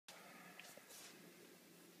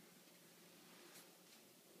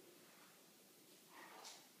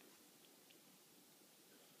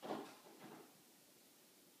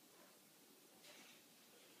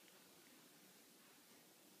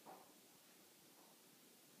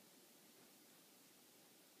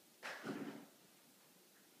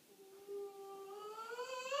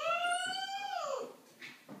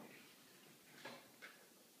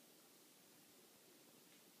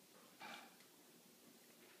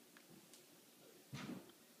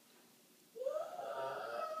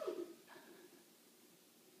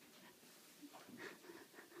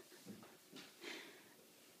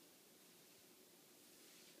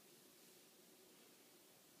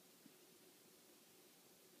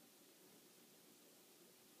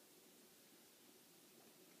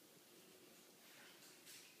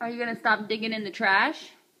Are you going to stop digging in the trash?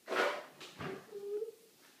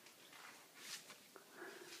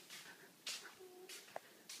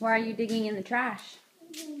 Why are you digging in the trash?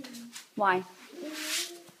 Why?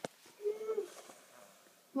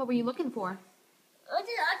 What were you looking for? I'm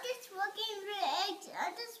just looking for eggs.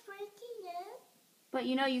 I'm just breaking it. But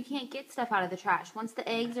you know you can't get stuff out of the trash. Once the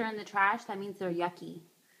eggs are in the trash, that means they're yucky.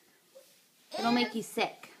 It'll make you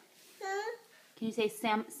sick. Huh? Can you say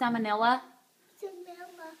salmonella?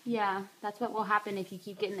 Samela. Yeah, that's what will happen if you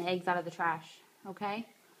keep getting the eggs out of the trash. Okay?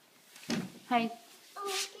 Hey,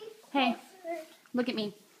 hey, look at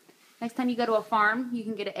me. Next time you go to a farm, you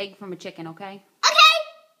can get an egg from a chicken, okay? Okay.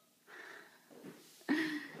 Well,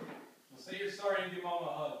 say you're sorry and give Mama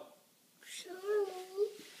a hug. Sorry.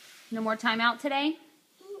 No more time out today?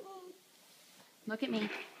 Look at me.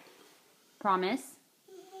 Promise?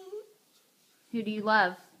 Who do you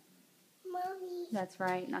love? Mommy. That's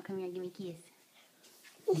right. Now come here and give me a kiss.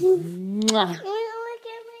 Look at me.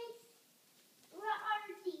 What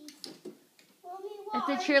are these? Mommy, what It's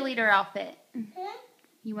a are cheerleader outfit. these? Huh?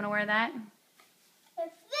 You want to wear that?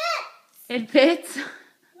 It fits. It fits? Look.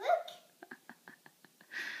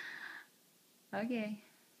 Okay.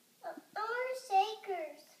 I want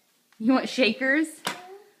shakers. You want shakers?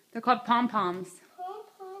 They're called pom-poms.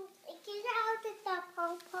 Pom-poms. Get out of the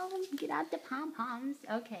pom-poms. Get out the pom-poms.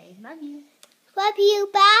 Okay. Love you. Love you.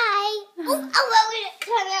 Bye. Oh, wait,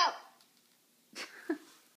 come out.